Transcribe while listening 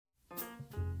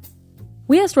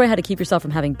We asked Roy how to keep yourself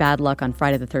from having bad luck on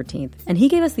Friday the 13th, and he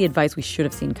gave us the advice we should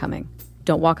have seen coming.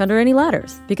 Don't walk under any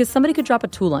ladders, because somebody could drop a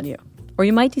tool on you, or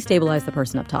you might destabilize the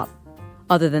person up top.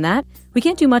 Other than that, we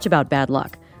can't do much about bad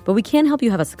luck, but we can help you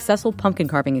have a successful pumpkin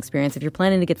carving experience if you're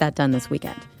planning to get that done this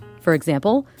weekend. For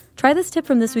example, try this tip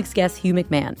from this week's guest, Hugh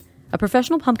McMahon, a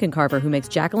professional pumpkin carver who makes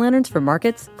jack-o'-lanterns for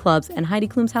markets, clubs, and Heidi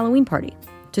Klum's Halloween party.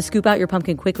 To scoop out your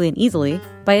pumpkin quickly and easily,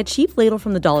 buy a cheap ladle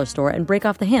from the dollar store and break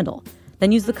off the handle.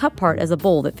 Then use the cup part as a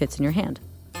bowl that fits in your hand.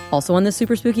 Also on this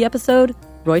super spooky episode,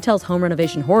 Roy tells home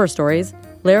renovation horror stories,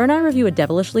 Lara and I review a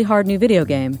devilishly hard new video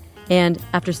game, and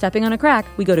after stepping on a crack,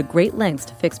 we go to great lengths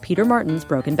to fix Peter Martin's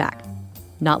broken back.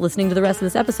 Not listening to the rest of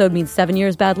this episode means 7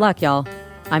 years bad luck, y'all.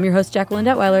 I'm your host, Jacqueline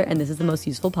Detweiler, and this is the most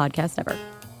useful podcast ever.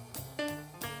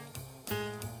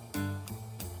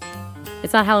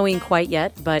 It's not Halloween quite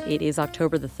yet, but it is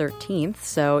October the 13th,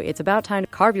 so it's about time to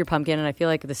carve your pumpkin, and I feel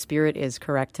like the spirit is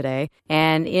correct today.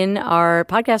 And in our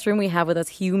podcast room, we have with us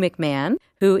Hugh McMahon,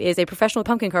 who is a professional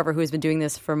pumpkin carver who has been doing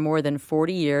this for more than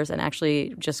 40 years and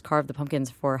actually just carved the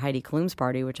pumpkins for Heidi Klum's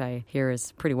party, which I hear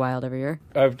is pretty wild every year.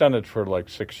 I've done it for like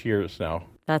 6 years now.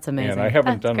 That's amazing. And I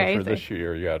haven't done it for this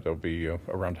year yet. It'll be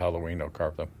around Halloween I'll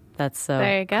carve them. That's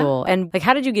so cool. And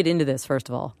how did you get into this, first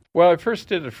of all? Well, I first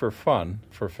did it for fun,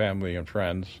 for family and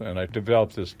friends, and I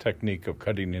developed this technique of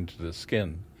cutting into the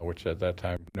skin, which at that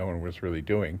time no one was really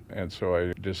doing. And so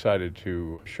I decided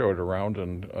to show it around,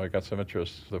 and I got some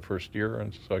interest the first year,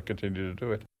 and so I continued to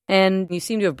do it. And you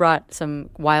seem to have brought some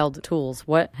wild tools.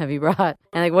 What have you brought?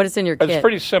 And what is in your kit? It's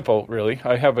pretty simple, really.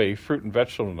 I have a fruit and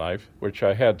vegetable knife, which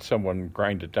I had someone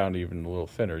grind it down even a little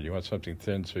thinner. You want something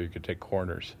thin so you could take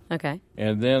corners. Okay.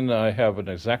 And then I have an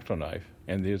X-Acto knife.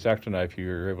 And the X-Acto knife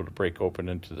you're able to break open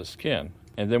into the skin.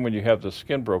 And then when you have the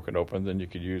skin broken open, then you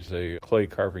could use a clay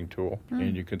carving tool,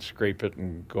 and you can scrape it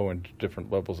and go into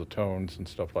different levels of tones and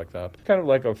stuff like that. Kind of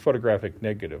like a photographic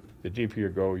negative. The deeper you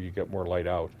go, you get more light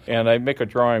out. And I make a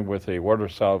drawing with a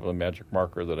water-soluble magic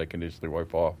marker that I can easily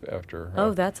wipe off after.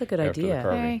 Oh, that's a good idea.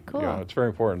 Very cool. Yeah, it's very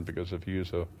important because if you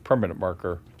use a permanent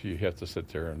marker, you have to sit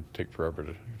there and take forever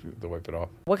to wipe it off.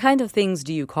 What kind of things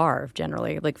do you carve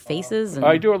generally? Like faces?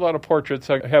 I do a lot of portraits.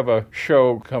 I have a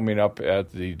show coming up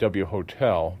at the W Hotel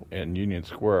in Union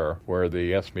Square where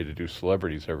they ask me to do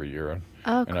celebrities every year.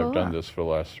 Oh, and cool. I've done this for the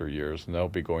last 3 years, and they'll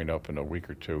be going up in a week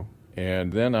or two.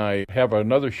 And then I have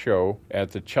another show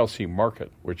at the Chelsea Market,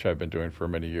 which I've been doing for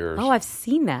many years. Oh, I've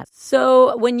seen that.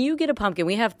 So when you get a pumpkin,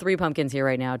 we have 3 pumpkins here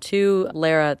right now. 2,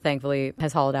 Lara, thankfully,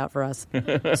 has hollowed out for us.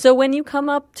 So when you come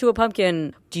up to a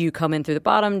pumpkin, do you come in through the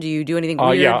bottom? Do you do anything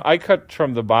weird? Yeah, I cut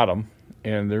from the bottom,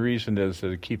 and the reason is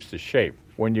that it keeps the shape.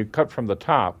 When you cut from the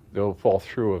top, they'll fall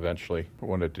through eventually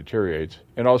when it deteriorates.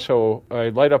 And also, I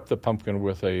light up the pumpkin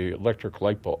with a electric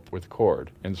light bulb with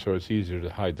cord, and so it's easier to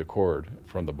hide the cord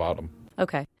from the bottom.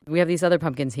 Okay. We have these other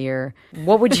pumpkins here.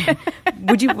 What would you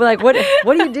what do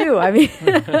you do? I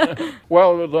mean,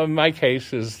 Well, in my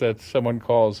case is that someone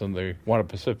calls and they want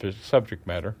a specific subject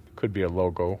matter. Could be a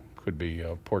logo, could be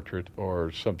a portrait,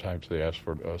 or sometimes they ask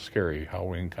for a scary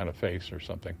Halloween kind of face or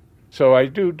something. So I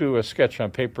do a sketch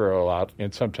on paper a lot,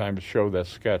 and sometimes show that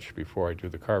sketch before I do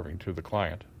the carving to the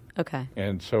client. okay.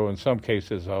 And so in some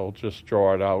cases, I'll just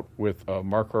draw it out with a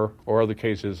marker, or other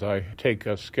cases, I take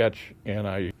a sketch and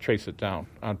I trace it down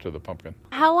onto the pumpkin.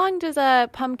 How long does a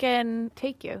pumpkin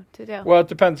take you to do? Well, it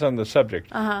depends on the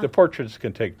subject. The portraits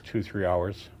can take 2-3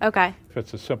 hours. Okay. If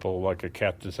it's a simple, like a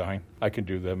cat design, I can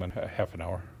do them in half an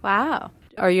hour. Wow.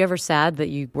 Are you ever sad that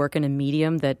you work in a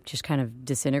medium that just kind of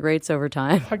disintegrates over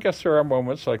time? I guess there are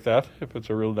moments like that, if it's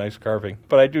a real nice carving.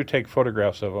 But I do take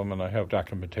photographs of them, and I have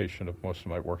documentation of most of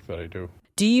my work that I do.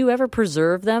 Do you ever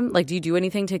preserve them? Like, do you do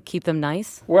anything to keep them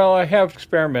nice? Well, I have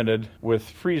experimented with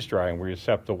freeze drying where you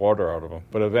sap the water out of them,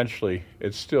 but eventually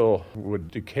it still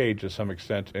would decay to some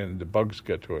extent and the bugs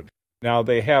get to it. Now,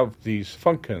 they have these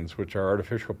funkins, which are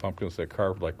artificial pumpkins that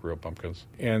carve like real pumpkins,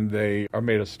 and they are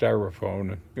made of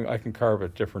styrofoam. I can carve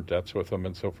at different depths with them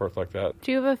and so forth like that.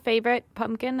 Do you have a favorite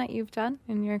pumpkin that you've done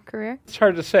in your career? It's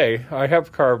hard to say. I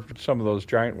have carved some of those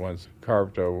giant ones.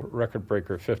 Carved a Record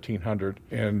Breaker 1500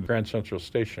 in Grand Central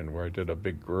Station where I did a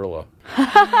big gorilla.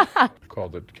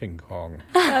 Called it King Kong.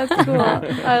 That's cool.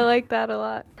 I like that a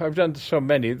lot. I've done so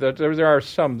many that there are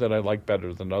some that I like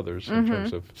better than others in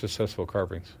terms of successful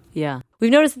carvings. Yeah.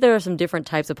 We've noticed that there are some different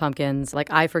types of pumpkins.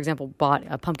 Like I, for example, bought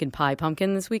a pumpkin pie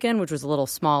pumpkin this weekend, which was a little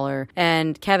smaller.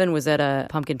 And Kevin was at a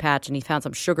pumpkin patch and he found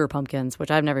some sugar pumpkins,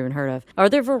 which I've never even heard of. Are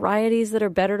there varieties that are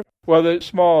better? Well, the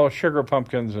small sugar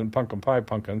pumpkins and pumpkin pie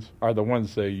pumpkins are the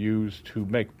ones they use to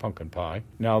make pumpkin pie.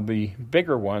 Now, the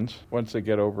bigger ones, once they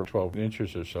get over 12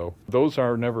 inches or so, those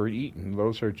are never eaten.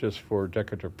 Those are just for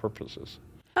decorative purposes.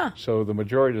 So the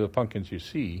majority of the pumpkins you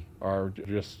see are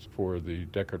just for the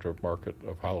decorative market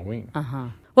of Halloween.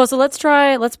 Well, so let's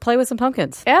play with some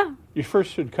pumpkins. Yeah. You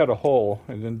first should cut a hole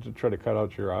and then to try to cut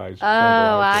out your eyes. Oh,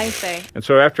 I see. And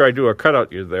so after I do a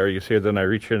cutout there, you see, then I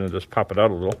reach in and just pop it out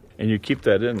a little, and you keep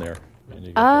that in there. And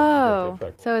you get Oh, the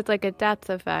effect. so it's like a depth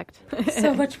effect.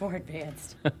 So much more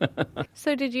advanced.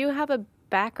 So did you have a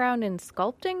background in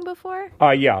sculpting before?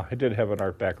 Yeah, I did have an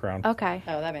art background Okay.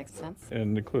 Oh, that makes sense.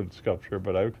 and included sculpture,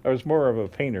 but I was more of a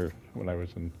painter when I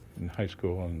was in high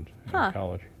school and in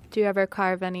college. Do you ever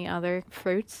carve any other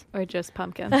fruits or just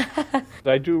pumpkins?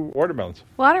 I do watermelons.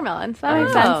 Watermelons. That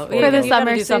makes sense. Oh, For yeah, the you gotta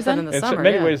summer do something season. in the In summer,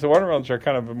 many yeah. ways, the watermelons are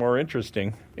kind of more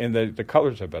interesting, and the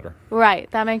colors are better,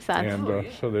 Right. That makes sense. and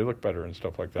so they look better and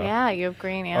stuff like that. Yeah, you have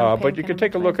green and pink But you and can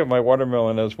take a in look between. at my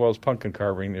watermelon as well as pumpkin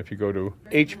carving if you go to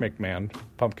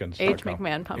hmcmahonpumpkins.com. H.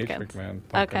 McMahon Pumpkins.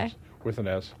 hmcmahonpumpkins Okay. with an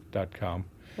S.com.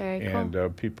 Very And cool.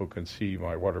 people can see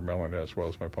my watermelon as well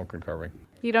as my pumpkin carving.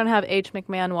 You don't have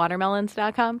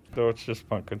hmcmahonwatermelons.com? So it's just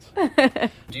pumpkins.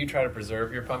 Do you try to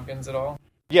preserve your pumpkins at all?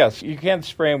 Yes, you can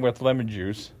spray them with lemon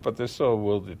juice, but they still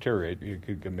will deteriorate. You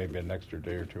could get maybe an extra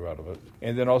day or two out of it.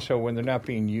 And then also, when they're not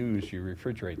being used, you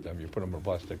refrigerate them. You put them in a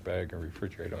plastic bag and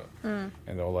refrigerate them,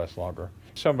 and they'll last longer.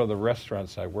 Some of the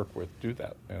restaurants I work with do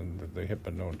that, and they have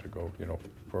been known to go,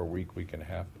 for a week and a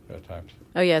half at times.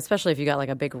 Oh, yeah, especially if you got like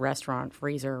a big restaurant,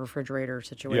 freezer, refrigerator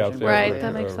situation. if they Right, have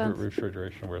that makes sense.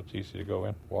 Refrigeration where it's easy to go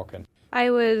in, walk in. I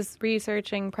was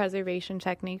researching preservation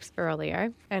techniques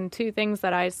earlier, and two things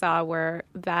that I saw were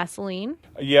Vaseline.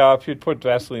 Yeah, if you'd put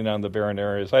Vaseline on the barren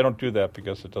areas, I don't do that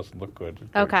because it doesn't look good.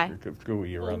 Okay. It gets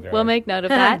gooey around there. We'll make note of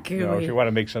that. If you want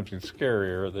to make something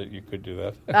scarier, that you could do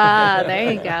that.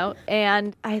 There you go.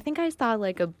 And I think I saw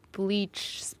like a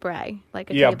bleach spray, like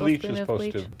a Yeah, tablespoon bleach is of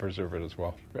supposed bleach. to preserve it as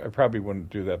well. I probably wouldn't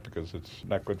do that because it's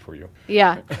not good for you.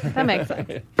 Yeah, that makes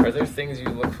sense. Are there things you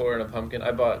look for in a pumpkin?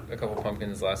 I bought a couple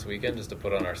pumpkins last weekend just to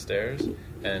put on our stairs,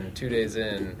 and 2 days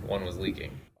in, one was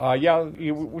leaking.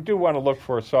 You do want to look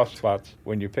for soft spots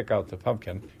when you pick out the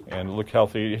pumpkin and look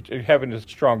healthy. Having a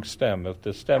strong stem, if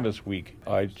the stem is weak,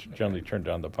 I generally turn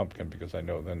down the pumpkin because I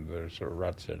know then there's sort of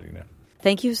rot setting in.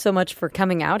 Thank you so much for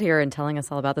coming out here and telling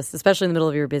us all about this, especially in the middle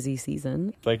of your busy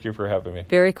season. Thank you for having me.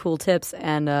 Very cool tips.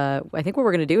 And I think what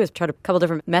we're going to do is try a couple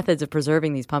different methods of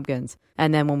preserving these pumpkins.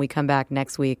 And then when we come back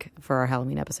next week for our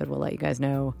Halloween episode, we'll let you guys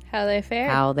know How they fare.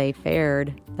 how they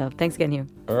fared. So thanks again, Hugh.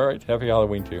 All right. Happy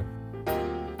Halloween to you.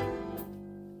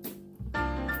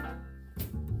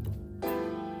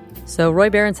 So Roy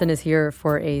Berenson is here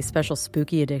for a special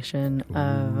spooky edition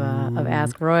of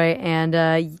Ask Roy.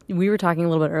 And we were talking a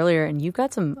little bit earlier, and you've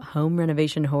got some home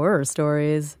renovation horror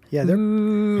stories. Yeah, they're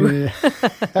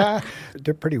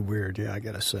pretty weird, I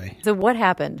got to say. So what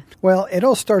happened? Well, it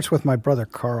all starts with my brother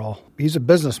Carl. He's a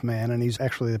businessman, and he's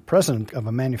actually the president of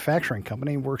a manufacturing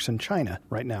company and works in China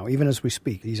right now. Even as we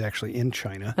speak, he's actually in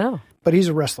China. Oh. But he's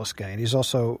a restless guy, and he's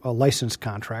also a licensed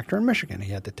contractor in Michigan.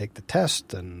 He had to take the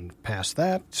test and pass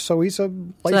that, so he's a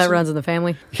licensed... So that runs in the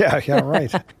family? Yeah,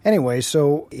 right. Anyway,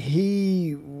 so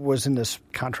he was in this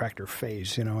contractor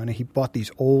phase, and he bought these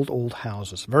old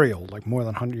houses, very old, like more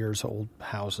than 100 years old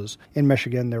houses in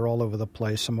Michigan. They're all over the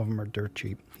place. Some of them are dirt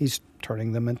cheap. He's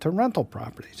turning them into rental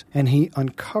properties. And he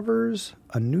uncovers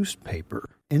a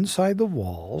newspaper inside the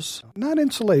walls, not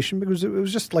insulation, because it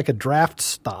was just like a draft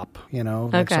stop,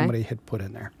 that somebody had put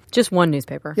in there. Just one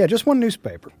newspaper? Yeah, just one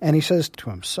newspaper. And he says to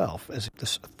himself, as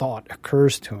this thought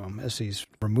occurs to him as he's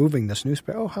removing this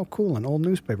newspaper, oh, how cool, an old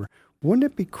newspaper. Wouldn't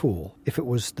it be cool if it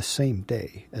was the same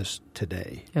day as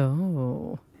today?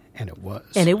 Oh. And it was.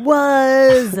 And it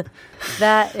was.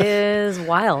 That is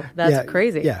wild. That's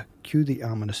crazy. Yeah, cue the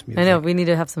ominous music. I know, we need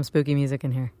to have some spooky music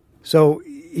in here. So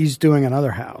he's doing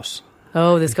another house.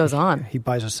 Oh, this goes on. He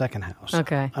buys a second house.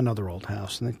 Okay. Another old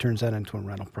house, and he turns that into a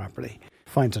rental property.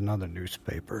 Finds another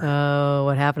newspaper. Oh,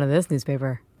 what happened to this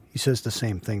newspaper? He says the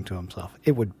same thing to himself.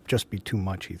 It would just be too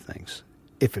much, he thinks,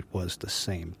 if it was the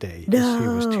same day as he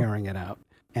was tearing it out.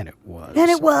 And it was. And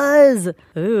it was.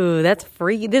 Ooh, that's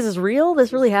freaky. This is real?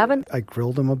 This really happened? I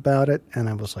grilled him about it, and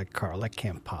I was like, Carl, that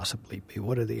can't possibly be.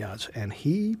 What are the odds? And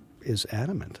he is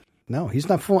adamant. No, he's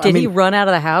not fooling. Did he run out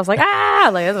of the house like,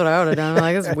 like that's what I would have done.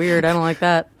 Like, it's weird. I don't like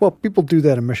that. Well, people do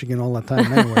that in Michigan all the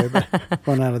time anyway, but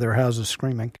run out of their houses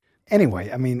screaming. Anyway,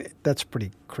 I mean, that's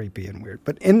pretty creepy and weird.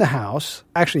 But in the house,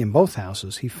 actually in both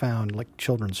houses, he found like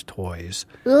children's toys.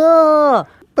 Ugh.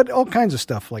 But all kinds of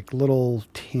stuff, like little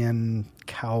tin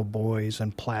cowboys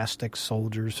and plastic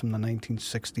soldiers from the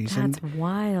 1960s. That's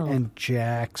wild. And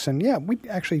jacks. And yeah, we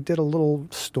actually did a little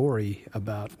story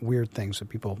about weird things that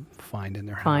people find in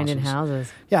their houses. Find in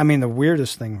houses. Yeah, I mean, the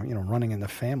weirdest thing, running in the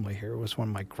family here was when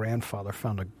my grandfather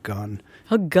found a gun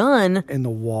A gun? in the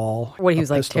wall. What, he a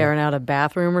was like pistol. tearing out a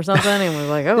bathroom or something and was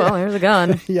like, oh, well, here's a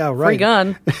gun. Yeah, right. Free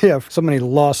gun. Yeah, somebody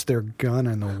lost their gun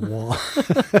in the wall.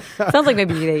 Sounds like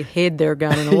maybe they hid their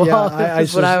gun in the wall.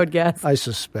 That's what I would guess. I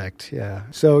suspect, yeah.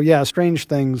 So, yeah, strange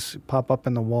things pop up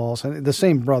in the walls. And the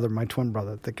same brother, my twin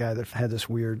brother, the guy that had this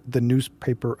the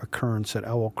newspaper occurrence at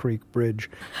Owl Creek Bridge.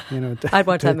 I'd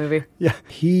watch that movie. Yeah.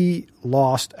 He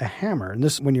lost a hammer. And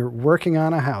this, when you're working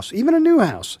on a house, even a new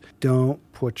house, don't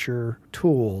put your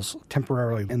tools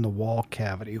temporarily in the wall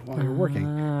cavity while you're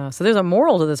working. So there's a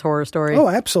moral to this horror story. Oh,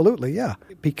 absolutely, yeah.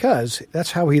 Because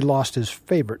that's how he lost his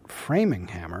favorite framing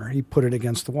hammer. He put it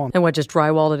against the wall. And what, just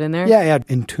drywalled it in there? Yeah,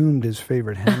 entombed his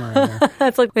favorite hammer in there.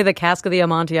 That's like the cask of the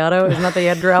Amontillado. Isn't that the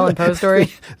Edgar Allan Poe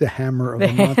story? The hammer of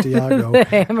Amontillado. The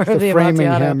hammer of the framing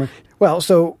Amontillado. hammer. Well,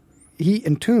 so he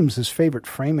entombs his favorite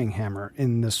framing hammer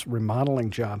in this remodeling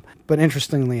job. But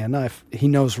interestingly enough, he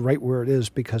knows right where it is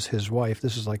because his wife,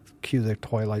 this is like cue the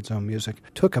Twilight Zone music,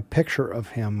 took a picture of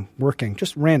him working,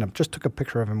 just random, just took a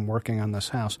picture of him working on this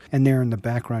house. And there in the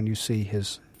background, you see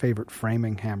his favorite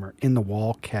framing hammer in the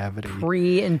wall cavity.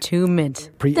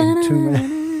 Pre-entombment.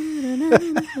 Pre-entombment.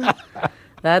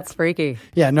 That's freaky.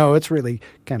 Yeah, no, it's really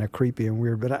kind of creepy and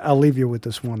weird, but I'll leave you with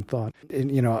this one thought. And,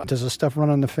 does the stuff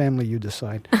run in the family? You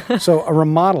decide. So a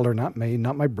remodeler, not me,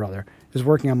 not my brother, is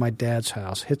working on my dad's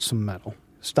house, hits some metal,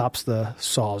 stops the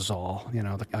Sawzall,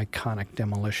 the iconic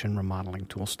demolition remodeling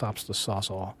tool, stops the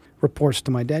Sawzall, reports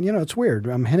to my dad, it's weird.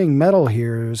 I'm hitting metal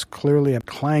here. There's clearly a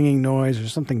clanging noise.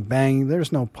 There's something banging.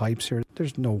 There's no pipes here.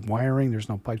 There's no wiring. There's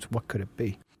no pipes. What could it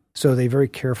be? So they very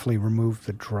carefully remove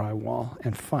the drywall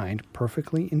and find,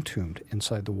 perfectly entombed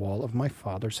inside the wall of my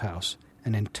father's house,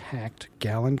 an intact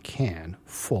gallon can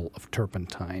full of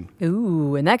turpentine.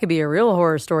 Ooh, and that could be a real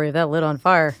horror story if that lit on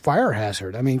fire. Fire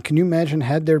hazard. I mean, can you imagine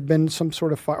had there been some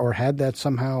sort of fire, or had that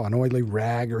somehow an oily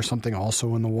rag or something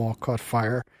also in the wall caught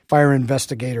fire? Fire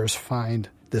investigators find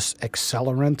this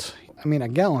accelerant. I mean, a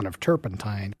gallon of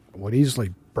turpentine would easily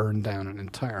burn down an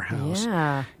entire house.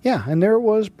 Yeah. Yeah, and there it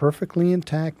was, perfectly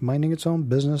intact, minding its own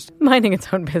business. Minding its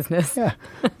own business. Yeah.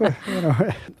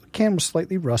 The can was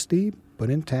slightly rusty, but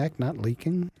intact, not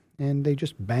leaking. And they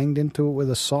just banged into it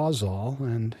with a Sawzall.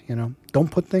 And,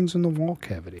 don't put things in the wall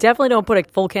cavity. Definitely don't put a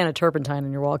full can of turpentine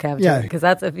in your wall cavity. Yeah. Because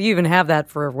that's, if you even have that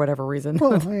for whatever reason.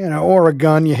 Well, or a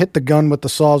gun. You hit the gun with the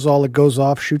Sawzall, it goes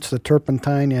off, shoots the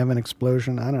turpentine, you have an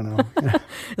explosion. I don't know.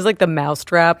 It's like the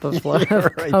mousetrap of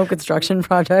right. home construction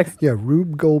projects. Yeah,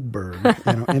 Rube Goldberg.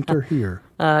 Enter here.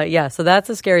 Yeah, so that's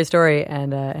a scary story,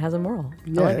 and it has a moral.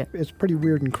 Yeah, I like it. It's pretty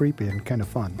weird and creepy and kind of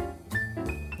fun.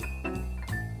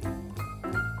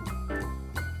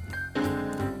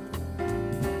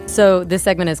 So this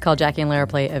segment is called Jackie and Lara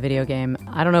Play a Video Game.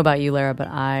 I don't know about you, Lara, but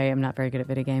I am not very good at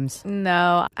video games.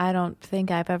 No, I don't think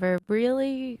I've ever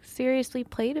really seriously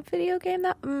played a video game.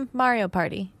 Mario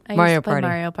Party. I used to play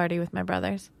Mario Party with my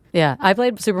brothers. Yeah, I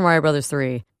played Super Mario Brothers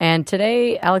 3. And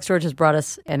today, Alex George has brought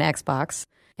us an Xbox,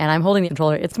 and I'm holding the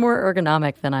controller. It's more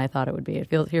ergonomic than I thought it would be. It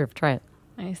feels, here, try it.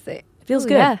 I see. It feels Ooh,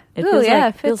 good. Yeah. It Ooh, feels yeah,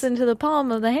 like, it fits into the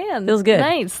palm of the hand. Feels good.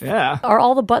 Nice. Yeah. Are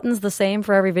all the buttons the same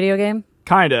for every video game?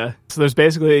 Kinda. So there's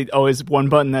basically always one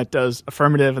button that does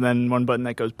affirmative and then one button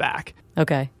that goes back.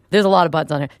 Okay. There's a lot of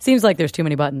buttons on here. Seems like there's too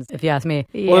many buttons, if you ask me.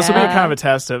 Yeah. Well, this will be kind of a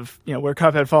test of where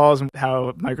Cuphead falls and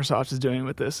how Microsoft is doing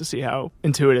with this to see how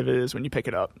intuitive it is when you pick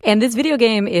it up. And this video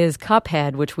game is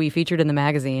Cuphead, which we featured in the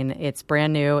magazine. It's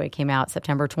brand new. It came out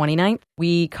September 29th.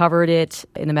 We covered it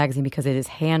in the magazine because it is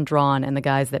hand-drawn, and the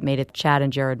guys that made it, Chad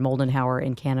and Jared Moldenhauer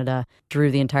in Canada, drew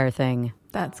the entire thing.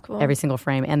 That's cool. Every single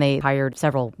frame. And they hired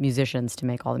several musicians to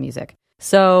make all the music.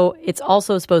 So it's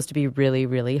also supposed to be really,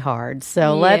 really hard.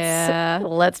 So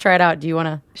let's try it out. Do you want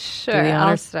to Sure, do the honors?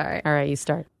 I'll start. All right, you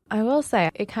start. I will say,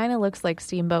 it kind of looks like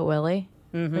Steamboat Willie,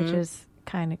 which is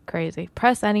kind of crazy.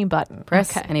 Press any button.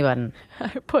 Press Okay. any button. I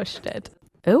pushed it.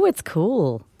 Oh, it's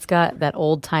cool. It's got that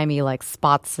old-timey, like,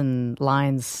 spots and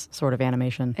lines sort of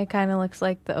animation. It kind of looks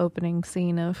like the opening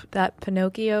scene of that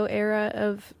Pinocchio era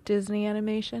of Disney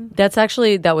animation.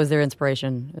 That was their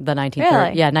inspiration, the 1930s.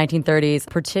 Really? Yeah, 1930s,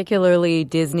 particularly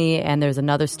Disney, and there's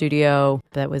another studio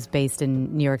that was based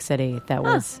in New York City that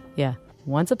was, yeah.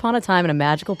 Once upon a time in a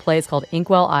magical place called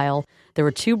Inkwell Isle, there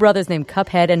were 2 brothers named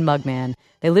Cuphead and Mugman.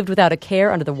 They lived without a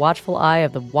care under the watchful eye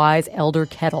of the wise Elder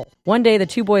Kettle. One day, the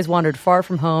 2 boys wandered far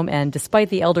from home and, despite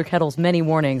the Elder Kettle's many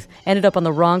warnings, ended up on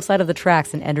the wrong side of the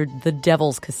tracks and entered the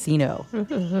Devil's Casino.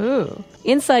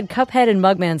 Inside, Cuphead and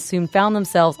Mugman soon found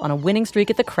themselves on a winning streak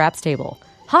at the craps table.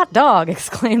 "Hot dog!"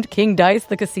 exclaimed King Dice,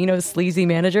 the casino's sleazy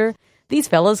manager. "These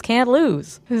fellas can't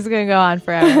lose." This is going to go on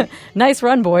forever. "Nice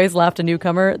run, boys," laughed a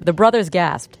newcomer. The brothers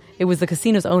gasped. It was the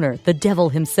casino's owner, the devil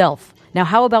himself. "Now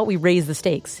how about we raise the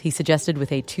stakes?" he suggested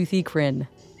with a toothy grin.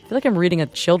 I feel like I'm reading a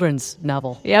children's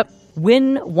novel. Yep.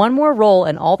 "Win one more roll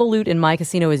and all the loot in my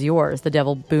casino is yours," the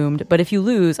devil boomed. "But if you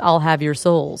lose, I'll have your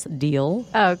souls. Deal?"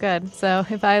 Oh, good. So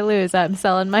if I lose, I'm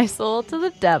selling my soul to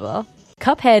the devil.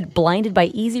 Cuphead, blinded by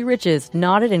easy riches,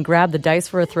 nodded and grabbed the dice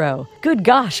for a throw. "Good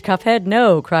gosh, Cuphead,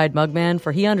 no," cried Mugman,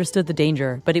 for he understood the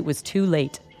danger, but it was too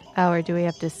late. Oh, or do we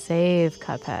have to save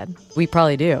Cuphead? We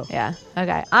probably do. Yeah.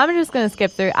 Okay. I'm just going to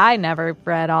skip through. I never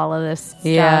read all of this stuff.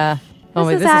 Yeah. This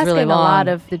is really asking long. a lot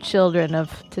of the children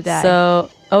of today. So,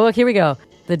 here we go.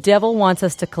 The devil wants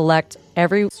us to collect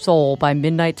every soul by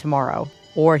midnight tomorrow,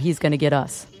 or he's going to get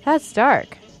us. That's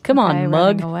dark. Come on, Okay,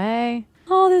 mug. running away.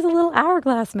 Oh, there's a little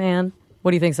hourglass, man.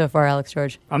 What do you think so far, Alex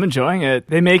George? I'm enjoying it.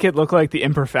 They make it look like the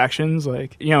imperfections,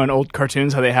 like, in old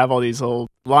cartoons, how they have all these little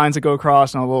lines that go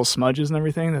across and all little smudges and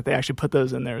everything, that they actually put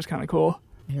those in there is kind of cool.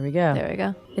 Here we go. There we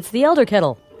go. It's the Elder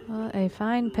Kettle. What a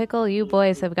fine pickle you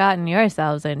boys have gotten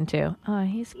yourselves into. Oh,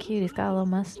 he's cute. He's got a little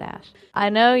mustache. I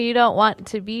know you don't want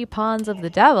to be pawns of the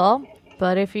devil,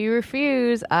 but if you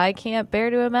refuse, I can't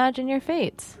bear to imagine your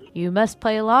fates. You must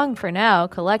play along for now,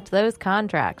 collect those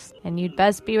contracts, and you'd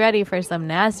best be ready for some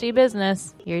nasty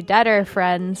business. Your debtor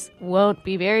friends won't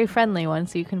be very friendly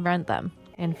once you confront them.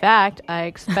 In fact, I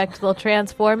expect they'll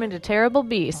transform into terrible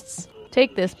beasts.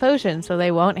 Take this potion so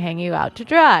they won't hang you out to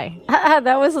dry.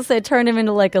 That was, let's say, turned him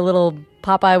into like a little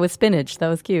Popeye with spinach. That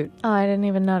was cute. Oh, I didn't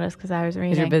even notice because I was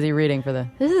reading. Because you're busy reading for the...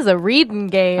 This is a reading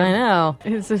game. I know.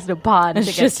 It's just a pod. It's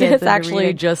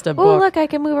actually just a book. Oh, look, I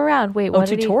can move around. Wait, what?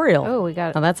 Tutorial. Oh, we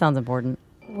got it. Oh, that sounds important.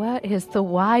 What is the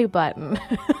Y button?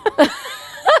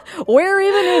 Where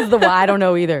even is the Y? I don't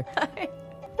know either.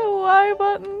 The Y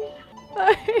button.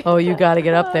 Oh, you got to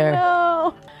get up there.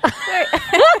 No.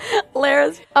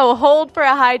 Lara's. Oh, hold for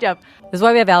a high jump. This is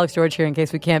why we have Alex George here in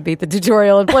case we can't beat the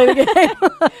tutorial and play the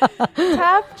game.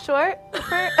 Tap short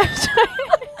for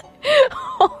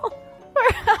hold for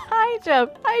a high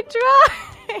jump. I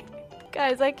tried.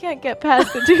 Guys, I can't get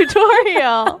past the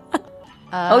tutorial.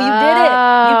 Oh, you did it.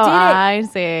 You did it. I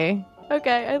see.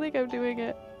 Okay, I think I'm doing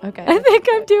it. Okay. I think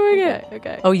I'm doing it.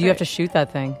 Okay. Oh, you have to shoot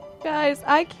that thing. Guys,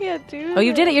 I can't do Oh,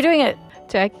 you did it. You're doing it.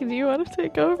 Jackie, do you want to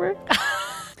take over?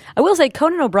 I will say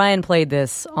Conan O'Brien played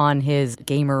this on his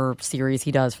gamer series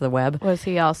he does for the web. Was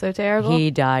he also terrible?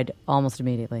 He died almost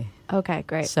immediately. Okay,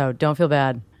 great. So don't feel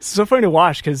bad. It's so funny to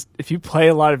watch because if you play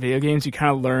a lot of video games, you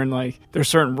kind of learn like there's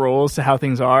certain rules to how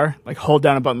things are. Like hold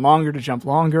down a button longer to jump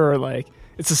longer, or like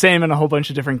it's the same in a whole bunch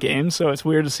of different games. So it's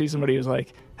weird to see somebody who's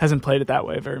like hasn't played it that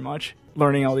way very much,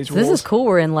 learning all these rules. This is cool.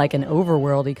 We're in like an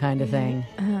overworldy kind of thing.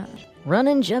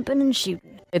 Running, jumping, and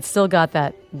shooting. It's still got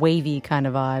that wavy kind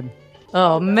of vibe.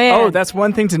 Oh, man. Oh, that's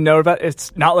one thing to note about.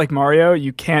 It's not like Mario.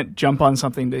 You can't jump on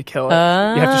something to kill it.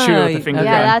 You have to shoot it with a finger gun.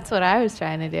 Yeah, that's what I was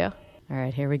trying to do. All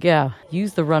right, here we go.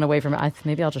 Use the run away from it.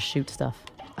 Maybe I'll just shoot stuff.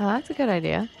 Oh, that's a good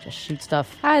idea. Just shoot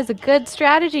stuff. That is a good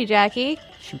strategy, Jackie.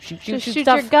 Shoot Just shoot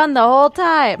stuff. your gun the whole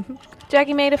time.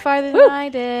 Jackie made it farther Woo! than I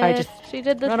did. All right, she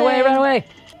did the Run thing. away, run away.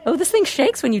 Oh, this thing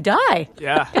shakes when you die.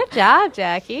 Yeah. Good job,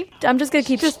 Jackie. I'm just going to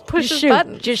keep Just push the shoot.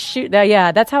 button. Just shoot.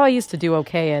 Yeah, that's how I used to do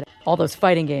okay at all those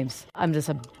fighting games. I'm just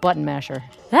a button masher.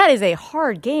 That is a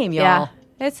hard game, y'all. Yeah.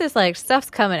 It's just like stuff's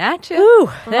coming at you Ooh,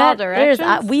 from all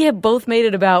directions. we have both made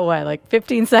it about, like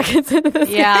 15 seconds into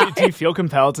this Yeah. game. Do you feel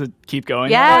compelled to keep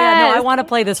going? Yeah. Oh, yeah, no, Yes. I want to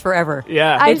play this forever.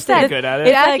 Yeah. I It's said- good at it.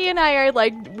 It's Jackie like- and I are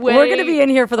like We're going to be in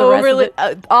here for the rest of overly,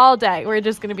 it. all day. We're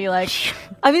just going to be like,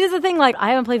 I mean, it's the thing, like, I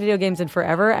haven't played video games in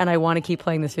forever, and I want to keep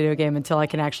playing this video game until I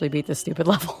can actually beat this stupid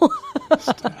level. oh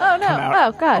no,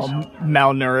 out oh gosh. all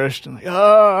malnourished and like,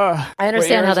 I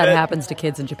understand how that happens. happens to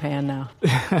kids in Japan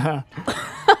now.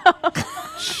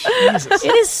 Jesus.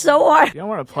 It is so hard. You don't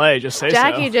want to play, just say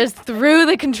Jackie so. just threw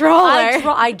the controller.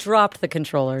 I dropped the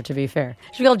controller, to be fair.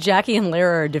 I feel Jackie and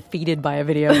Lara are defeated by a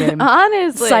video game.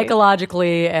 Honestly.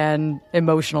 Psychologically and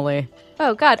emotionally.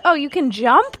 Oh god. Oh, you can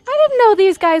jump? I didn't know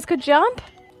these guys could jump.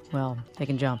 Well, they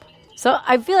can jump. So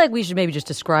I feel like we should maybe just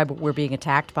describe what we're being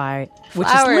attacked by, which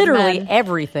Flower is literally men.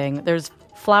 everything. There's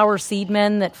flower seed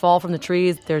men that fall from the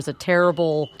trees. There's a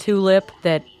terrible tulip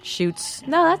that shoots...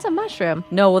 No, that's a mushroom.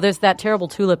 No, well, there's that terrible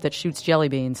tulip that shoots jelly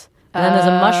beans. And then there's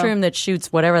a mushroom that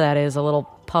shoots whatever that is, a little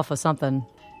puff of something.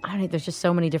 I don't know. There's just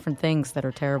so many different things that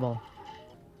are terrible.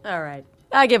 All right.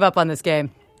 I give up on this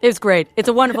game. It's great. It's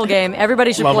a wonderful game.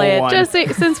 Everybody should Level play it. one. Just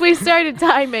since we started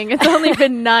timing, it's only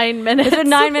been 9 minutes. It's been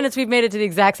 9 minutes. We've made it to the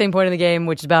exact same point in the game,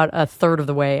 which is about a third of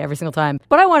the way every single time.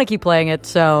 But I want to keep playing it,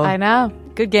 so... I know.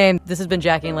 Good game. This has been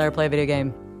Jackie and Larry Play a Video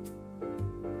Game.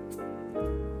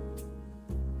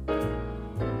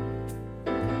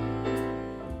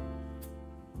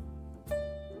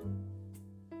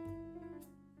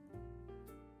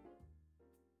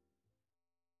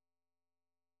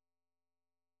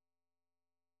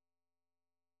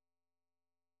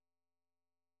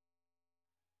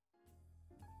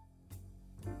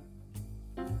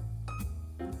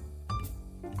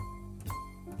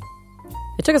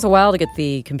 It took us a while to get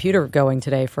the computer going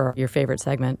today for your favorite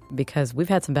segment because we've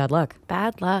had some bad luck.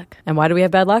 Bad luck. And why do we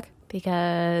have bad luck?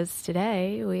 Because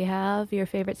today we have your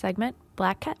favorite segment,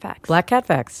 Black Cat Facts. Black Cat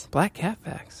Facts. Black cat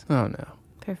facts. Oh, no.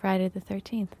 For Friday the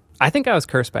 13th. I think I was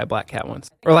cursed by a black cat once.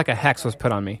 Or like a hex was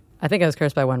put on me. I think I was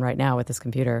cursed by one right now with this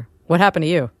computer. What happened to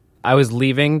you? I was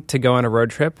leaving to go on a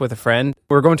road trip with a friend.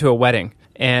 We were going to a wedding,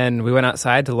 and we went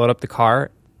outside to load up the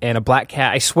car, and a black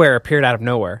cat, I swear, appeared out of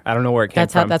nowhere. I don't know where it came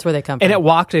from. That's where they come from. And it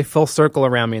walked a full circle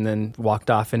around me and then walked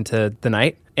off into the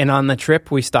night. And on the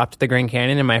trip, we stopped at the Grand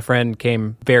Canyon, and my friend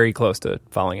came very close to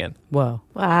falling in. Whoa.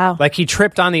 Wow. Like, he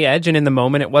tripped on the edge, and in the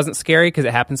moment, it wasn't scary because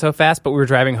it happened so fast, but we were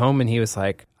driving home, and he was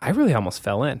like, I really almost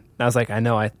fell in. And I was like, I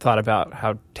know. I thought about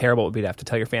how terrible it would be to have to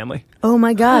tell your family. Oh,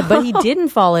 my God. But he didn't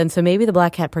fall in, so maybe the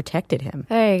black cat protected him.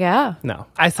 There you go. No.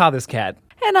 I saw this cat.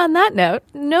 And on that note,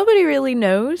 nobody really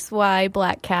knows why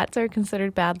black cats are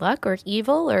considered bad luck or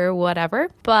evil or whatever,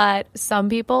 but some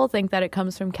people think that it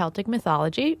comes from Celtic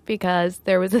mythology because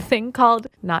there was a thing called,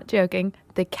 not joking,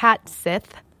 the cat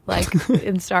Sith, like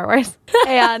in Star Wars.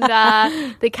 And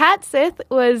the cat Sith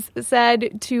was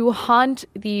said to haunt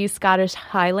the Scottish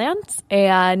Highlands,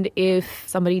 and if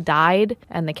somebody died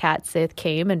and the cat Sith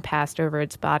came and passed over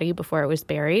its body before it was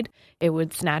buried, it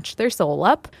would snatch their soul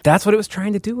up. That's what it was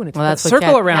trying to do when it Well, that's what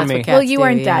circle cat- around that's what me. cat- Well, you do,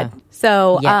 weren't yeah. dead.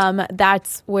 So Yet.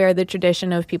 that's where the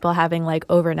tradition of people having like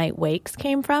overnight wakes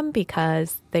came from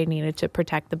because they needed to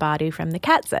protect the body from the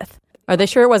cat Sith. Are they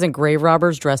sure it wasn't grave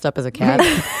robbers dressed up as a cat?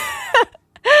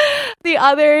 The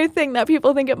other thing that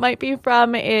people think it might be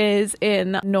from is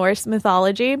in Norse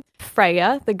mythology.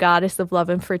 Freya, the goddess of love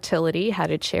and fertility, had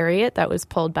a chariot that was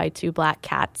pulled by two black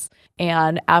cats.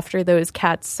 And after those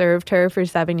cats served her for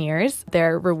 7 years,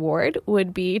 their reward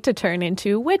would be to turn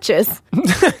into witches.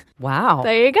 Wow.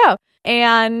 There you go.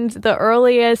 And the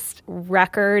earliest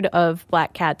record of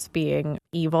black cats being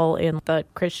evil in the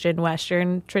Christian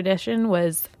Western tradition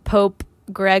was Pope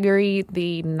Gregory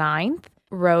the Ninth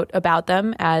wrote about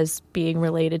them as being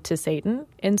related to Satan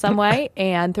in some way.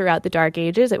 And throughout the Dark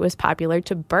Ages, it was popular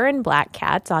to burn black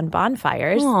cats on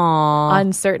bonfires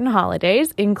on certain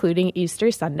holidays, including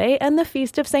Easter Sunday and the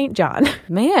Feast of St. John.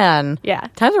 Man. Yeah.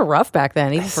 Times are rough back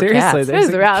then, even for Seriously, cats. there's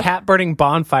was a rough. cat burning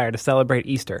bonfire to celebrate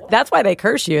Easter. That's why they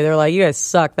curse you. They're like, you guys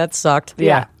suck. That sucked.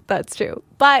 Yeah. That's true.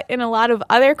 But in a lot of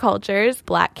other cultures,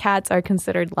 black cats are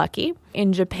considered lucky.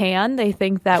 In Japan, they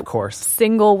think that Of course.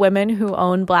 single women who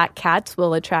own black cats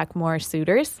will attract more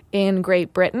suitors. In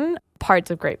Great Britain,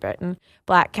 parts of Great Britain,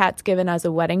 black cats given as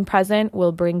a wedding present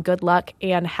will bring good luck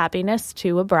and happiness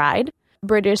to a bride.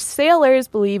 British sailors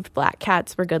believed black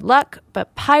cats were good luck,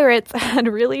 but pirates had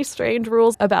really strange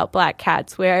rules about black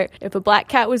cats where if a black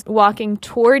cat was walking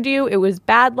toward you, it was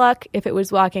bad luck. If it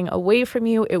was walking away from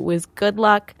you, it was good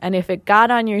luck. And if it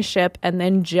got on your ship and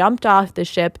then jumped off the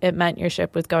ship, it meant your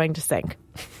ship was going to sink.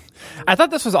 I thought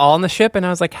this was all on the ship, and I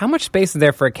was like, how much space is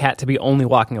there for a cat to be only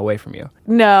walking away from you?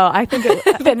 No, I think it...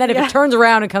 And then if it turns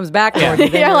around and comes back toward you,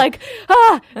 then You're like,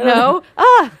 no,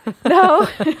 no.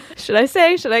 Should I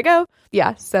say? Should I go?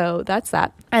 Yeah, so that's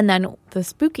that. And then the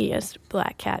spookiest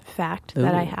black cat fact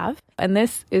that I have, and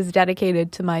this is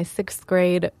dedicated to my 6th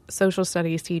grade social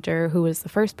studies teacher, who was the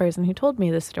first person who told me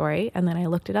this story, and then I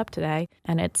looked it up today,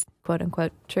 and it's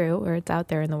quote-unquote true, or it's out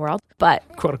there in the world. But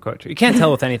Quote unquote true. You can't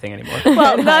tell with anything anymore.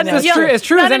 well, It's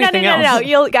true as anything else. No,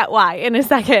 you'll get why in a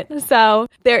second. So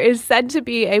there is said to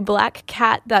be a black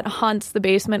cat that haunts the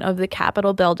basement of the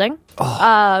Capitol building.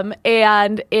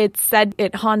 And it's said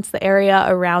it haunts the area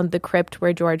around the crypt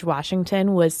where George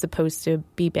Washington was supposed to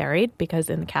be buried, because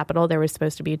in the Capitol there was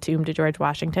supposed to be a tomb to George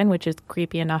Washington, which is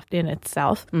creepy enough in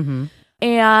itself.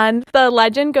 And the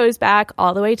legend goes back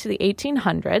all the way to the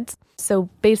 1800s. So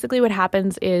basically what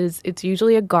happens is it's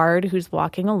usually a guard who's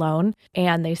walking alone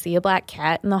and they see a black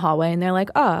cat in the hallway and they're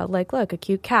like, oh, like, look, a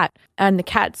cute cat. And the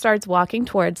cat starts walking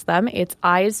towards them. Its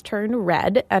eyes turn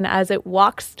red. And as it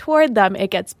walks toward them, it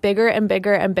gets bigger and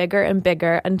bigger and bigger and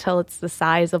bigger until it's the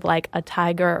size of like a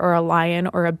tiger or a lion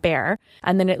or a bear.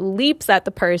 And then it leaps at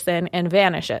the person and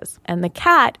vanishes. And the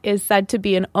cat is said to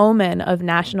be an omen of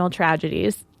national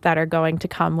tragedies that are going to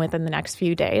come within the next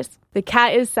few days. The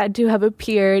cat is said to have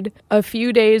appeared a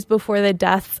few days before the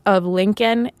deaths of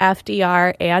Lincoln,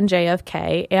 FDR, and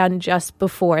JFK, and just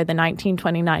before the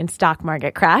 1929 stock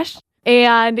market crash.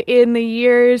 And in the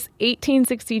years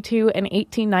 1862 and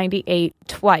 1898,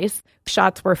 twice,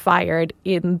 shots were fired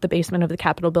in the basement of the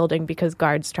Capitol building because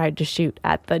guards tried to shoot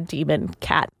at the demon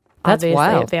cat. That's Obviously,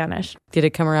 wild. it vanished. Did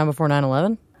it come around before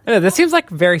 9/11? This seems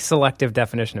like a very selective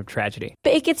definition of tragedy.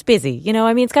 But it gets busy. You know,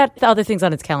 I mean, it's got other things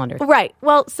on its calendar. Right.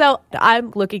 Well, so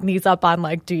I'm looking these up on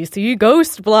like DC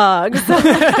ghost blogs.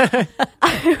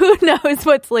 Who knows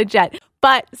what's legit?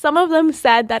 But some of them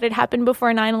said that it happened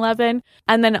before 9/11.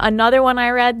 And then another one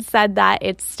I read said that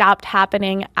it stopped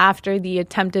happening after the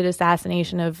attempted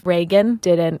assassination of Reagan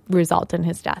didn't result in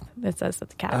his death. It says that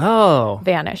the cat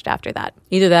vanished after that.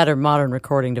 Either that or modern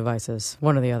recording devices.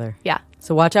 One or the other. Yeah.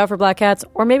 So watch out for black cats,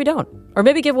 or maybe don't. Or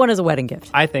maybe give one as a wedding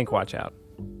gift. I think watch out.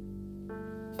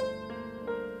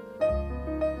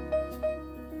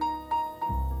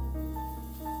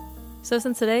 So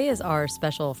since today is our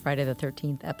special Friday the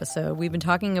 13th episode, we've been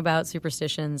talking about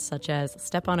superstitions such as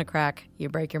step on a crack, you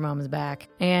break your mom's back.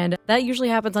 And that usually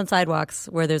happens on sidewalks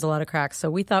where there's a lot of cracks.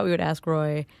 So we thought we would ask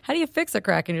Roy, how do you fix a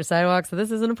crack in your sidewalk so this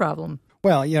isn't a problem?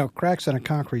 Well, you know, cracks in a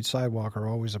concrete sidewalk are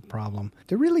always a problem.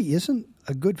 There really isn't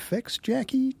a good fix,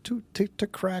 Jackie, to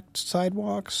cracked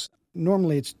sidewalks.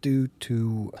 Normally it's due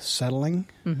to settling.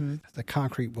 Mm-hmm. The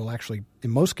concrete will actually, in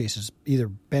most cases, either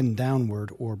bend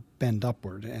downward or bend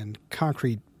upward. And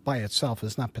concrete by itself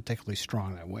is not particularly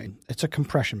strong that way. It's a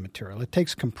compression material. It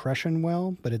takes compression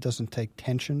well, but it doesn't take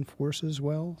tension forces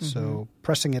well. Mm-hmm. So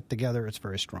pressing it together, it's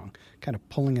very strong. Kind of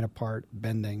pulling it apart,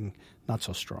 bending, not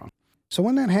so strong. So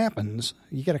when that happens,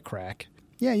 you get a crack.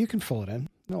 Yeah, you can fill it in.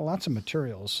 You know, lots of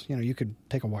materials. You know, you could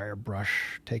take a wire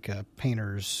brush, take a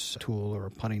painter's tool or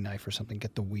a putty knife or something,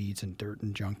 get the weeds and dirt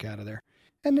and junk out of there.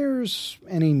 And there's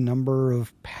any number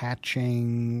of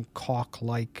patching,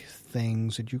 caulk-like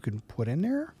things that you can put in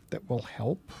there that will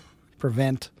help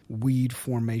prevent weed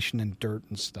formation and dirt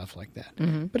and stuff like that.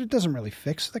 Mm-hmm. But it doesn't really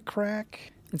fix the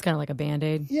crack. It's kind of like a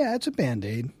Band-Aid. Yeah, it's a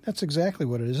Band-Aid. That's exactly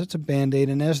what it is. It's a Band-Aid.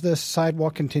 And as the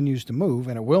sidewalk continues to move,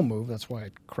 and it will move, that's why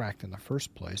it cracked in the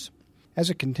first place, as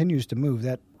it continues to move,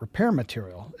 that repair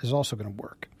material is also going to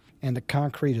work. And the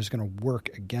concrete is going to work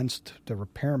against the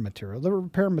repair material. The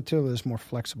repair material is more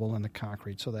flexible than the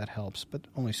concrete, so that helps, but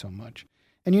only so much.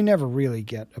 And you never really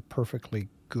get a perfectly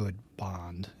good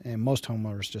bond. And most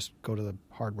homeowners just go to the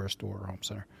hardware store or home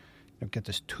center, get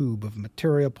this tube of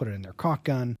material, put it in their caulk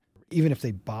gun. Even if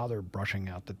they bother brushing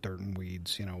out the dirt and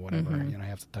weeds, whatever, Mm-hmm.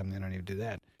 half the time they don't even do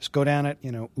that. Just go down it,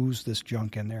 ooze this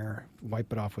junk in there,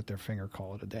 wipe it off with their finger,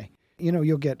 call it a day.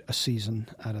 You'll get a season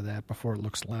out of that before it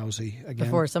looks lousy again.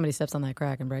 Before somebody steps on that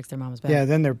crack and breaks their mom's back. Yeah,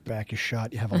 then their back is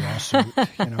shot. You have a lawsuit.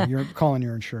 You're calling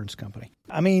your insurance company.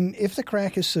 I mean, if the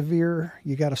crack is severe,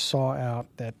 you got to saw out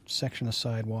that section of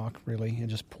sidewalk, really, and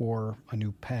just pour a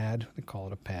new pad. They call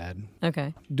it a pad.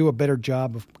 Okay. Do a better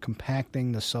job of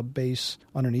compacting the sub-base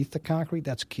underneath the concrete.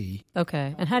 That's key.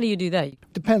 Okay. And how do you do that?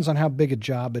 Depends on how big a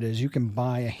job it is. You can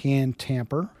buy a hand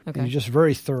tamper. Okay. And you just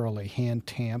very thoroughly hand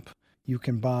tamp. You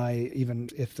can buy, even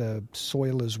if the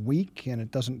soil is weak and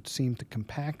it doesn't seem to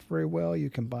compact very well, you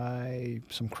can buy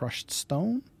some crushed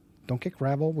stone. Don't get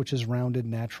gravel, which is rounded,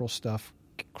 natural stuff.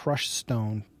 Crushed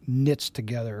stone knits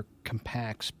together,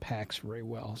 compacts, packs very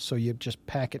well. So you just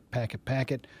pack it,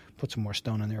 put some more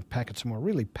stone in there, pack it some more,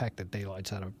 really pack the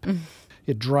daylights out of it.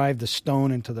 You drive the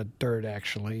stone into the dirt,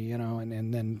 actually, and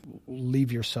then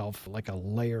leave yourself like a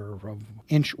layer of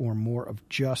inch or more of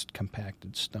just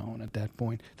compacted stone at that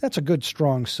point. That's a good,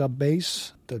 strong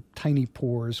sub-base. The tiny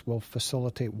pores will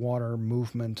facilitate water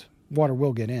movement. Water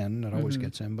will get in. It always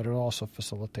gets in, but it'll also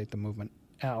facilitate the movement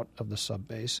out of the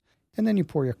sub-base. And then you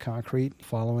pour your concrete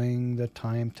following the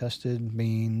time-tested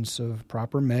means of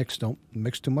proper mix. Don't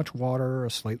mix too much water.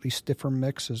 A slightly stiffer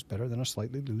mix is better than a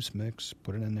slightly loose mix.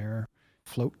 Put it in there.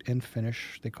 Float and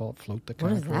finish. They call it float the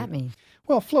concrete. What does that mean?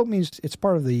 Well, float means it's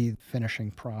part of the finishing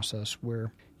process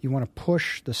where you want to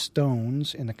push the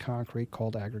stones in the concrete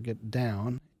called aggregate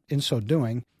down. In so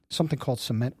doing, something called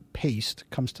cement paste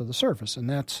comes to the surface, and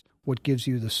that's what gives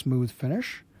you the smooth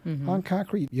finish. on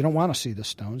concrete. You don't want to see the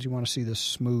stones. You want to see this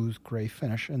smooth gray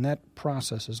finish, and that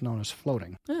process is known as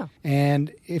floating. Oh.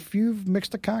 And if you've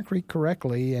mixed the concrete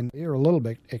correctly and you're a little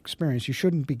bit experienced, you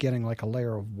shouldn't be getting like a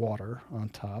layer of water on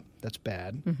top. That's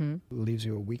bad. It leaves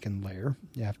you a weakened layer.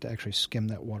 You have to actually skim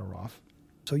that water off.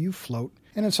 So you float,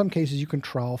 and in some cases you can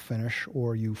trowel finish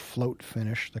or you float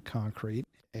finish the concrete.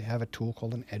 They have a tool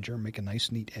called an edger, make a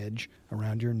nice neat edge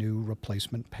around your new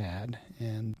replacement pad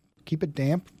and keep it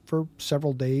damp for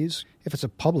several days. If it's a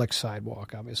public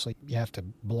sidewalk, obviously, you have to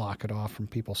block it off from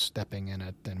people stepping in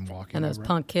it and walking And those over it.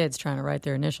 punk kids trying to write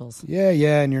their initials. Yeah,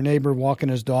 and your neighbor walking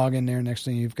his dog in there. Next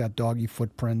thing you've got doggy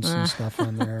footprints and stuff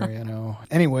in there,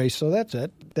 Anyway, so that's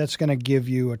it. That's going to give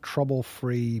you a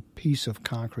trouble-free piece of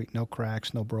concrete. No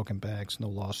cracks, no broken bags, no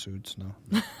lawsuits, no.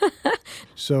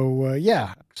 So,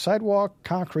 sidewalk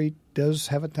concrete does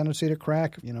have a tendency to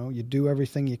crack. You do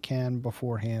everything you can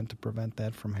beforehand to prevent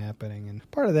that from happening. And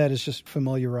part of that is just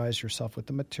familiarize yourself with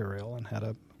the material and how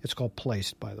to. It's called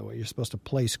placed, by the way. You're supposed to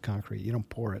place concrete. You don't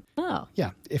pour it. Oh. Yeah.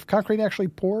 If concrete actually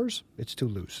pours, it's too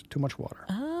loose, too much water.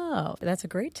 Oh, that's a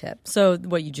great tip. So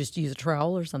what, you just use a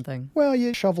trowel or something? Well,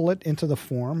 you shovel it into the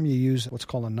form. You use what's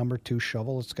called a number 2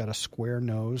 shovel. It's got a square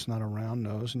nose, not a round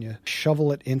nose. And you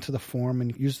shovel it into the form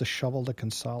and use the shovel to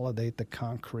consolidate the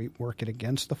concrete, work it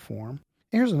against the form.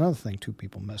 Here's another thing, too,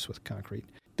 people mess with concrete.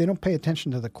 They don't pay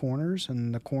attention to the corners,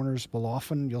 and the corners will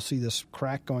often, you'll see this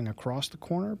crack going across the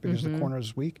corner because the corner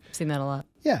is weak. I've seen that a lot.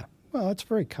 Yeah, well, it's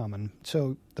very common.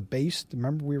 So the base,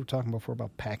 remember we were talking before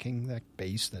about packing that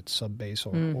base, that sub-base,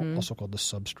 or also called the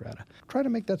substrata. Try to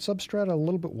make that substrata a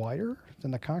little bit wider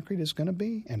than the concrete is going to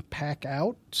be and pack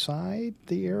outside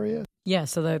the area. Yeah,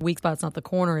 so the weak spot's not the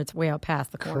corner, it's way out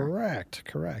past the corner. Correct.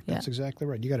 Yeah. That's exactly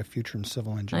right. You got a future in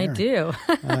civil engineering. I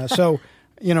do. So,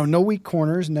 no weak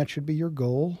corners, and that should be your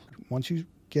goal. Once you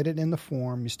get it in the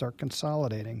form, you start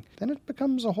consolidating. Then it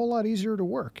becomes a whole lot easier to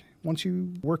work. Once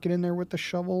you work it in there with the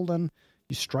shovel, then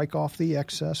you strike off the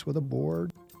excess with a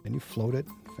board, and you float it,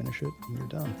 finish it, and you're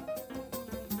done.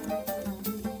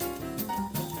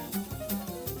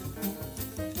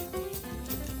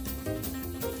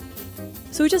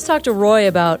 So we just talked to Roy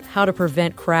about how to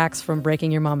prevent cracks from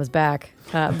breaking your mama's back.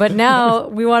 But now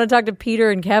we want to talk to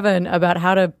Peter and Kevin about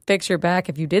how to fix your back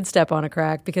if you did step on a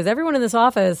crack, because everyone in this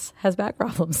office has back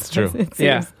problems. It's true. It seems.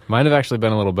 Yeah. Mine have actually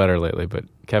been a little better lately, but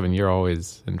Kevin, you're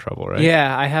always in trouble, right?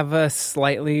 Yeah, I have a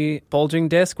slightly bulging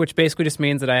disc, which basically just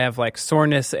means that I have like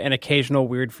soreness and occasional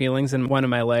weird feelings in one of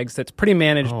my legs that's pretty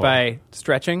managed by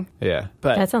stretching. Yeah.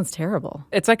 But That sounds terrible.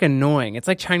 it's like annoying. It's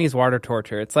like Chinese water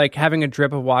torture. It's like having a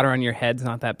drip of water on your head's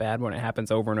not that bad when it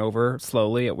happens over and over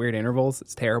slowly at weird intervals.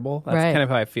 It's terrible. That's Right. kind of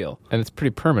how I feel. And it's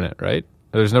pretty permanent, right?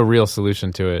 There's no real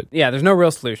solution to it. Yeah, there's no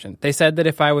real solution. They said that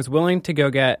if I was willing to go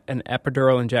get an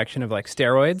epidural injection of like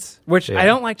steroids, which I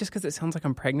don't like just because it sounds like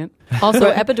I'm pregnant. Also,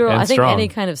 epidural, And I think strong. any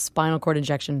kind of spinal cord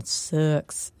injection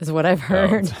sucks, is what I've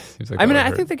heard. Seems like I mean, what I've I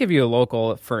heard. think they give you a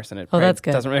local at first, and it probably that's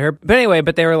good. doesn't really hurt. But anyway,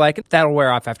 they were like, that'll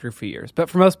wear off after a few years. But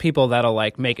for most people, that'll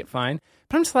like make it fine.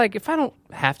 But I'm just like, if I don't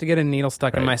have to get a needle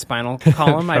stuck in my spinal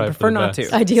column, I Probably prefer for the not best.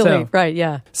 to. Ideally, right,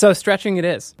 yeah. So stretching it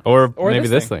is. Or Or maybe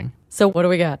this this thing. So what do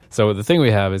we got? So the thing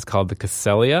we have is called the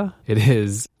Casellia. It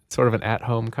is sort of an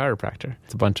at-home chiropractor.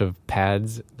 It's a bunch of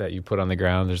pads that you put on the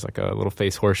ground. There's like a little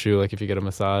face horseshoe, like if you get a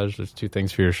massage. There's 2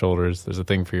 things for your shoulders. There's a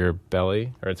thing for your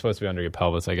belly, or it's supposed to be under your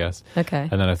pelvis, I guess. Okay.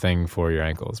 And then a thing for your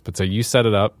ankles. But so you set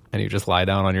it up, and you just lie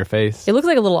down on your face. It looks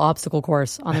like a little obstacle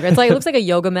course on the. It's like it looks like a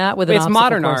yoga mat with an It's obstacle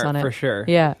modern course art on it for sure.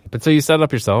 Yeah. But so you set it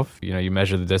up yourself. You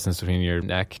measure the distance between your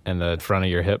neck and the front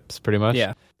of your hips, pretty much.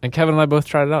 Yeah. And Kevin and I both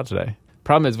tried it out today.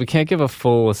 Problem is, we can't give a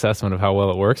full assessment of how well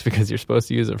it works because you're supposed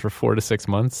to use it for 4 to 6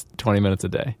 months, 20 minutes a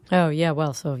day. Oh yeah.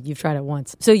 Well, so you've tried it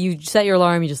once. So you set your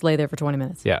alarm. You just lay there for 20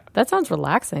 minutes. Yeah. That sounds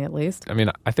relaxing, at least. I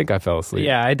mean, I think I fell asleep.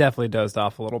 Yeah, I definitely dozed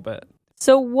off a little bit.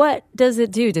 So what does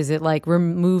it do? Does it like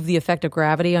remove the effect of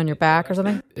gravity on your back or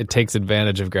something? It takes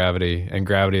advantage of gravity, and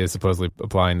gravity is supposedly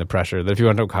applying the pressure. That if you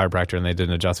went to a chiropractor and they did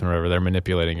an adjustment or whatever, they're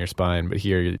manipulating your spine, but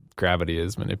here gravity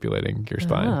is manipulating your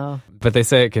spine. Oh. But they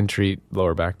say it can treat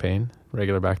lower back pain,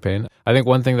 regular back pain. I think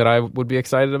one thing that I would be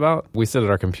excited about, we sit at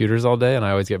our computers all day, and I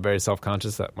always get very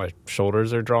self-conscious that my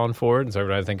shoulders are drawn forward, and so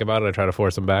every time I think about it, I try to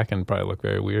force them back and probably look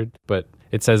very weird. But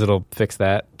it says it'll fix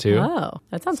that, too. Oh,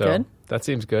 that sounds So good. that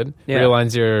seems good. Yeah.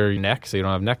 Realigns your neck so you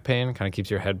don't have neck pain. Kind of keeps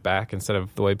your head back instead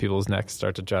of the way people's necks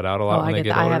start to jut out a lot Oh, when I they get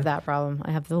get that. older. I have that problem.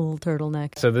 I have the little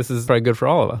turtleneck. So this is probably good for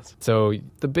all of us. So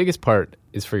the biggest part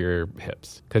is for your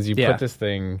hips because you Yeah. put this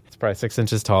thing, it's probably 6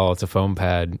 inches tall. It's a foam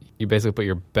pad. You basically put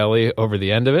your belly over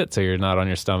the end of it so you're not on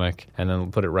your stomach, and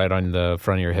then put it right on the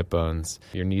front of your hip bones.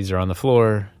 Your knees are on the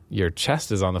floor. your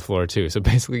chest is on the floor too. So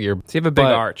basically your So you have a big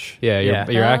butt- arch. Yeah, your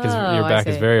back is Oh, your I back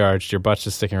is see. very arched. Your butt's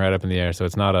just sticking right up in the air. So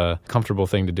it's not a comfortable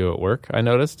thing to do at work, I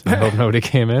noticed. I hope nobody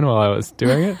came in while I was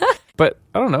doing it. But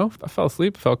I don't know. I fell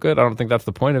asleep. Felt good. I don't think that's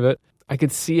the point of it. I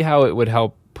could see how it would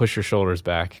help push your shoulders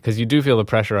back because you do feel the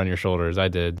pressure on your shoulders. I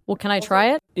did. Well, can I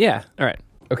try it? Yeah. All right.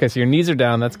 Okay, so your knees are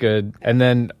down. That's good. And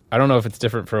then I don't know if it's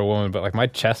different for a woman, but like my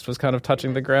chest was kind of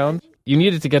touching the ground. You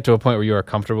needed to get to a point where you are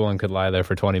comfortable and could lie there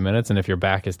for 20 minutes. And if your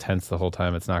back is tense the whole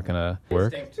time, it's not going to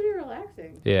work. It's pretty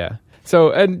relaxing. Yeah.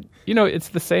 So, and you know, it's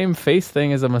the same face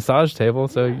thing as a massage table.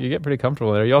 So you get pretty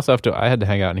comfortable there. You also have to, I had to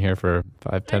hang out in here for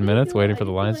 5-10 minutes waiting for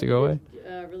the lines to go away.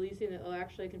 Releasing it. Oh,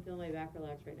 actually, I can feel my back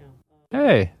relax right now.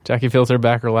 Hey, Jackie feels her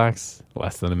back relax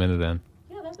less than a minute in.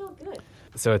 Yeah, that felt good.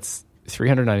 So it's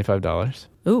 $395.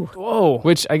 Ooh. Whoa.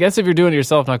 Which I guess if you're doing it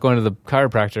yourself, not going to the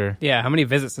chiropractor, Yeah. How many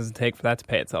visits does it take for that to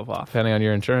pay itself off? depending on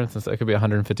your insurance, it could be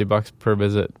 $150 per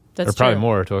visit, That's or probably true.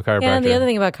 more to a chiropractor. And the other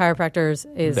thing about chiropractors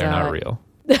is they're not real.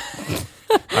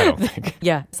 I don't think.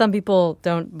 Yeah, some people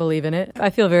don't believe in it.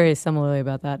 I feel very similarly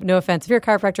about that. No offense. If you're a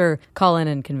chiropractor, call in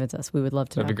and convince us. We would love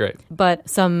to know. That'd be great. But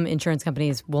some insurance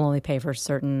companies will only pay for a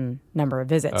certain number of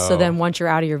visits. So Oh. then once you're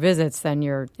out of your visits, then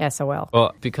you're SOL.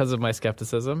 Well, because of my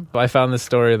skepticism, I found this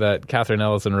story that Catherine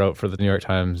Ellison wrote for the New York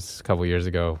Times a couple years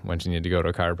ago when she needed to go to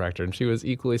a chiropractor, and she was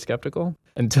equally skeptical.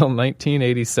 Until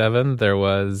 1987, there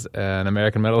was an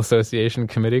American Medical Association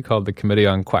committee called the Committee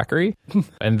on Quackery,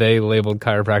 and they labeled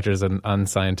chiropractors an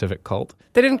unscientific cult.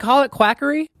 They didn't call it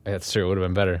quackery? That's true. It would have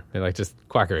been better. They're like, just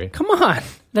quackery. Come on.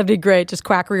 That'd be great. Just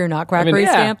quackery or not quackery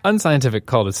yeah, stamp. unscientific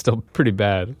cult is still pretty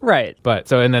bad. Right. But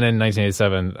so, and then in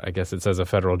 1987, I guess it says a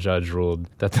federal judge ruled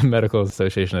that the medical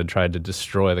association had tried to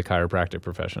destroy the chiropractic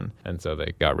profession. And so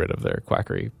they got rid of their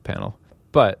quackery panel.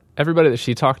 But everybody that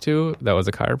she talked to that was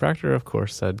a chiropractor, of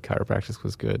course, said chiropractic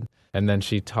was good. And then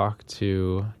she talked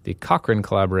to the Cochrane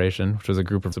Collaboration, which was a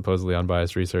group of supposedly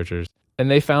unbiased researchers. And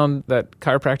they found that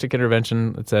chiropractic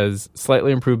intervention, it says,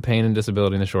 slightly improved pain and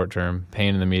disability in the short term,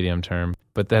 pain in the medium term.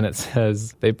 But then it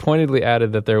says, they pointedly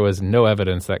added that there was no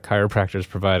evidence that chiropractors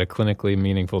provide a clinically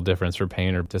meaningful difference for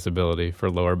pain or disability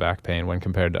for lower back pain when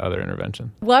compared to other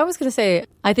intervention. Well, I was going to say,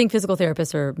 I think physical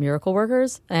therapists are miracle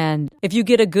workers. And if you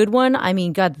get a good one, I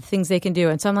mean, God, the things they can do.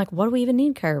 And so I'm like, what do we even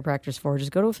need chiropractors for?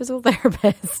 Just go to a physical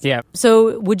therapist. Yeah.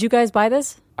 So would you guys buy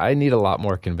this? I need a lot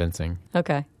more convincing.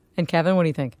 Okay. And Kevin, what do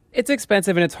you think? It's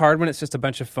expensive and it's hard when it's just a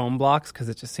bunch of foam blocks because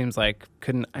it just seems like,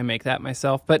 couldn't I make that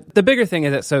myself? But the bigger thing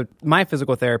is that, so my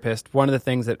physical therapist, one of the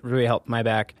things that really helped my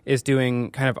back is doing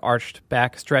kind of arched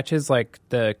back stretches like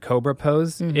the cobra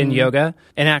pose in yoga.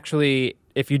 And actually,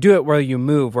 if you do it where you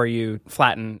move, where you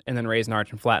flatten and then raise an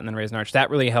arch and flatten and raise an arch, that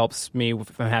really helps me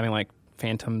if I'm having like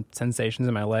phantom sensations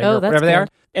in my leg Oh, or that's whatever they good. are.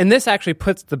 And this actually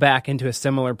puts the back into a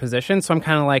similar position. So I'm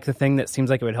kind of like, the thing that seems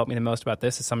like it would help me the most about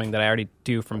this is something that I already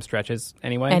do from stretches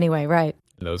anyway. Anyway, right.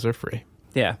 Those are free.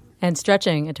 Yeah. And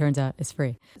stretching, it turns out, is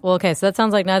free. Well, okay, so that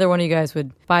sounds like neither one of you guys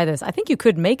would buy this. I think you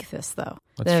could make this, though.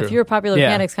 That's If true. you're a Popular Yeah.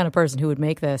 Mechanics kind of person who would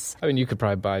make this. I mean, you could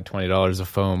probably buy $20 of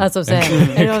foam. That's what I'm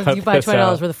saying. You know, cut you buy this $20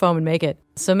 out. worth of foam and make it.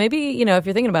 So maybe, you know, if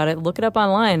you're thinking about it, look it up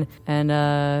online and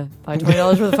buy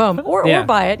 $20 worth of foam. Or Yeah.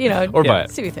 buy it, you know. Or buy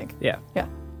it. See what you think. Yeah. Yeah.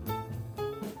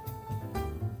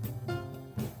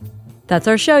 That's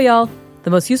our show, y'all. The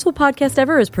Most Useful Podcast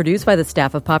Ever is produced by the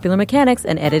staff of Popular Mechanics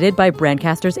and edited by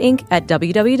Brandcasters Inc. at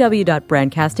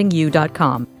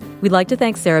www.brandcastingu.com. We'd like to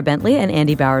thank Sarah Bentley and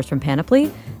Andy Bowers from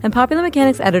Panoply and Popular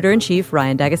Mechanics Editor-in-Chief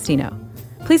Ryan D'Agostino.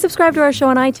 Please subscribe to our show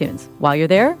on iTunes. While you're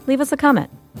there, leave us a comment.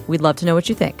 We'd love to know what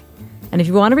you think. And if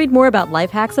you want to read more about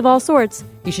life hacks of all sorts,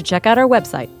 you should check out our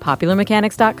website,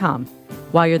 popularmechanics.com.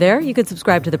 While you're there, you can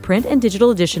subscribe to the print and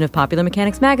digital edition of Popular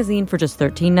Mechanics magazine for just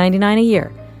 $13.99 a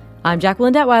year. I'm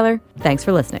Jacqueline Detweiler. Thanks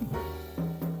for listening.